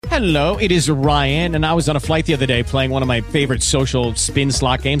Hello, it is Ryan, and I was on a flight the other day playing one of my favorite social spin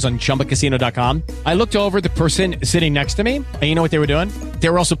slot games on ChumbaCasino.com. I looked over at the person sitting next to me, and you know what they were doing? They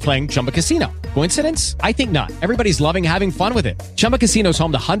were also playing Chumba Casino. Coincidence? I think not. Everybody's loving having fun with it. Chumba Casino is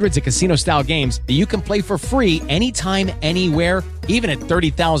home to hundreds of casino-style games that you can play for free anytime, anywhere, even at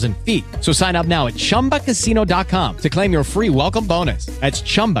 30,000 feet. So sign up now at ChumbaCasino.com to claim your free welcome bonus. That's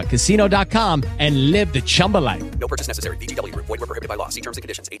ChumbaCasino.com and live the Chumba life. No purchase necessary. VGW. Void where prohibited by law. See terms and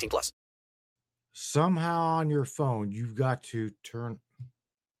conditions. 18+. Somehow on your phone, you've got to turn.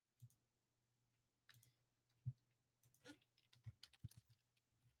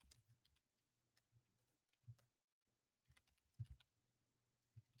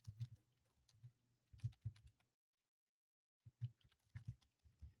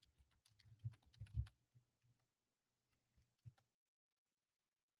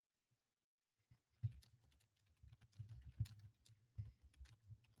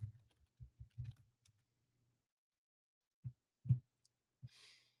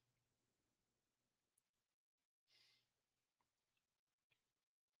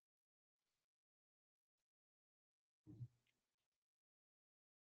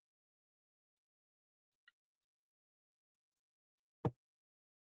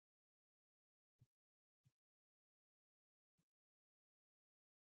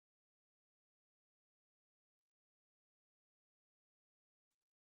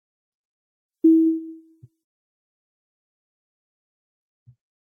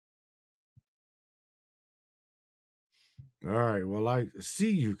 All right. Well, I see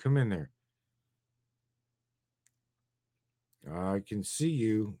you. Come in there. I can see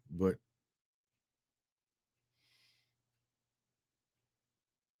you, but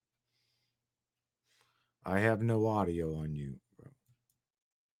I have no audio on you.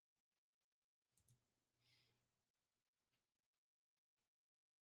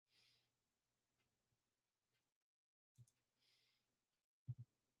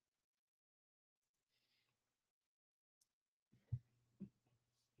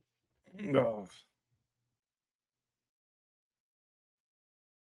 No.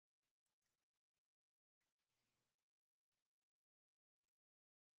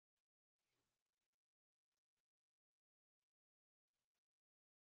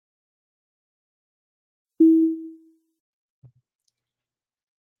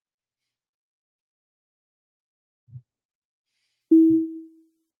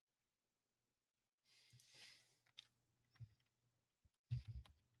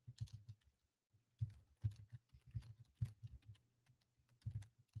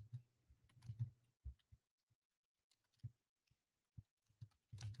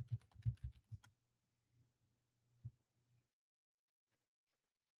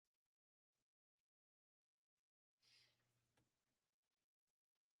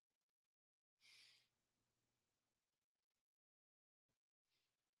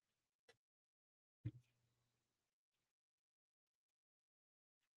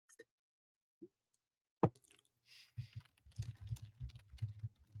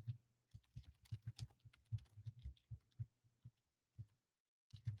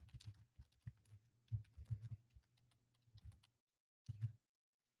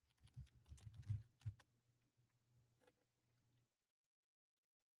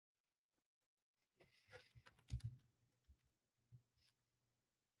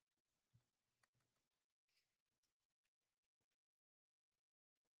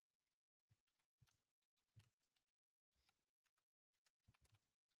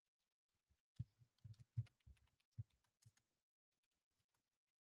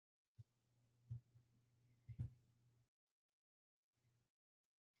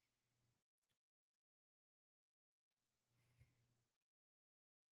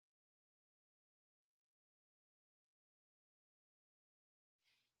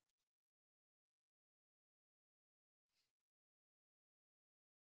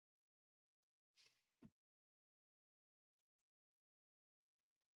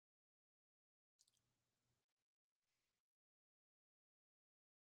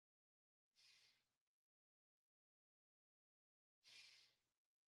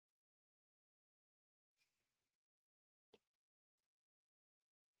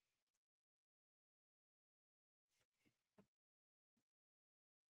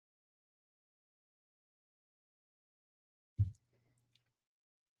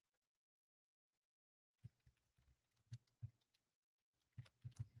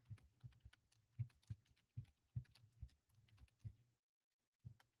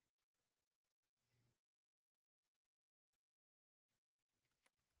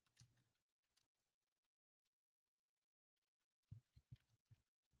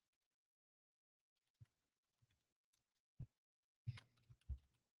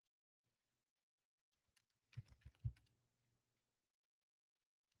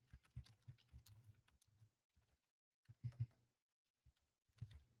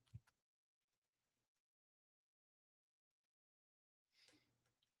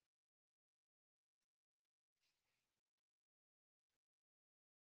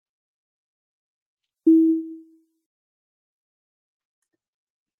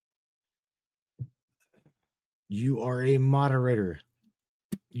 You are a moderator.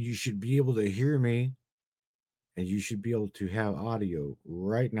 You should be able to hear me, and you should be able to have audio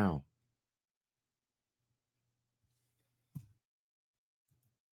right now.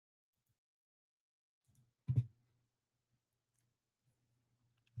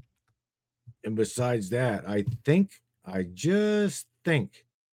 And besides that, I just think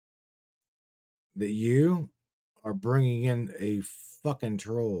that you are bringing in a fucking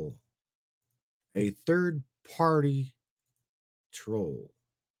troll, a third party troll.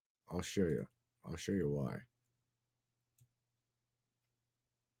 I'll show you why.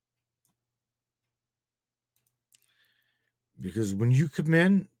 Because when you come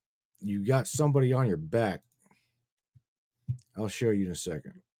in, you got somebody on your back. I'll show you in a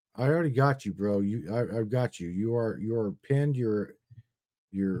second. I already got you, bro. I've got you. You're pinned. You're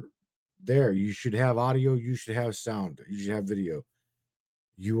there. You should have audio. You should have sound. You should have video.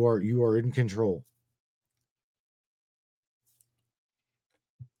 You are in control.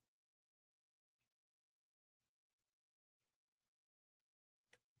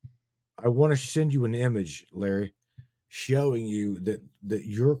 I want to send you an image, Larry, showing you that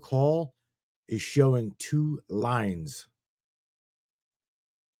your call is showing 2 lines.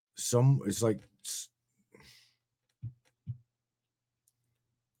 It's like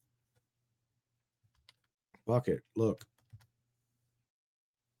bucket. Look.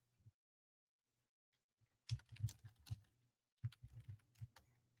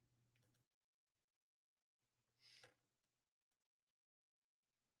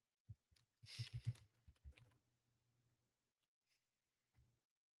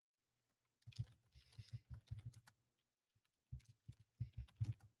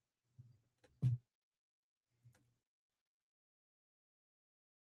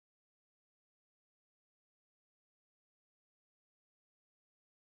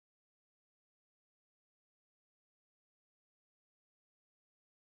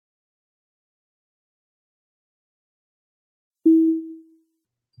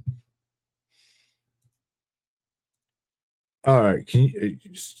 All right, can you?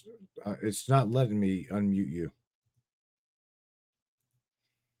 It's not letting me unmute you.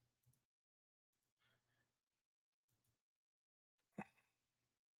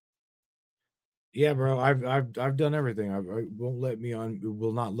 Yeah, bro. I've done everything. It won't let me It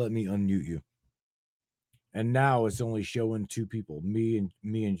will not let me unmute you. And now it's only showing 2 people, me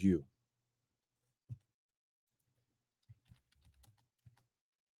and you.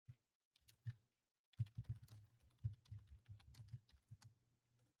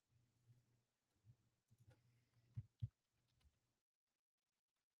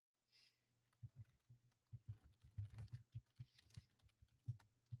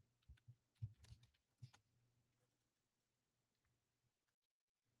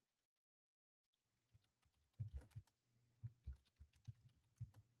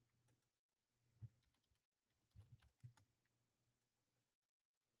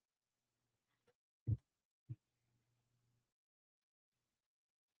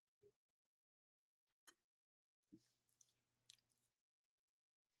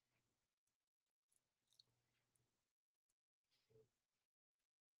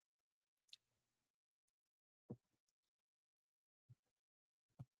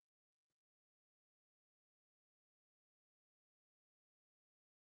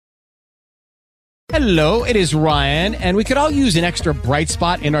 Hello, it is Ryan, and we could all use an extra bright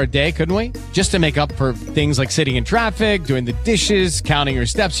spot in our day, couldn't we? Just to make up for things like sitting in traffic, doing the dishes, counting your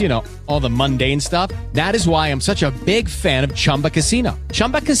steps, you know, all the mundane stuff. That is why I'm such a big fan of Chumba Casino.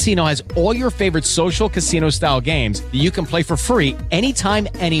 Chumba Casino has all your favorite social casino-style games that you can play for free anytime,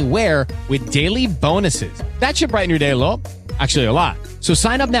 anywhere with daily bonuses. That should brighten your day a little. Actually, a lot. So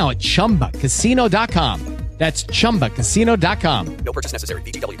sign up now at ChumbaCasino.com. That's ChumbaCasino.com. No purchase necessary.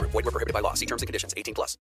 VGW Group. Void where prohibited by law. See terms and conditions. 18+.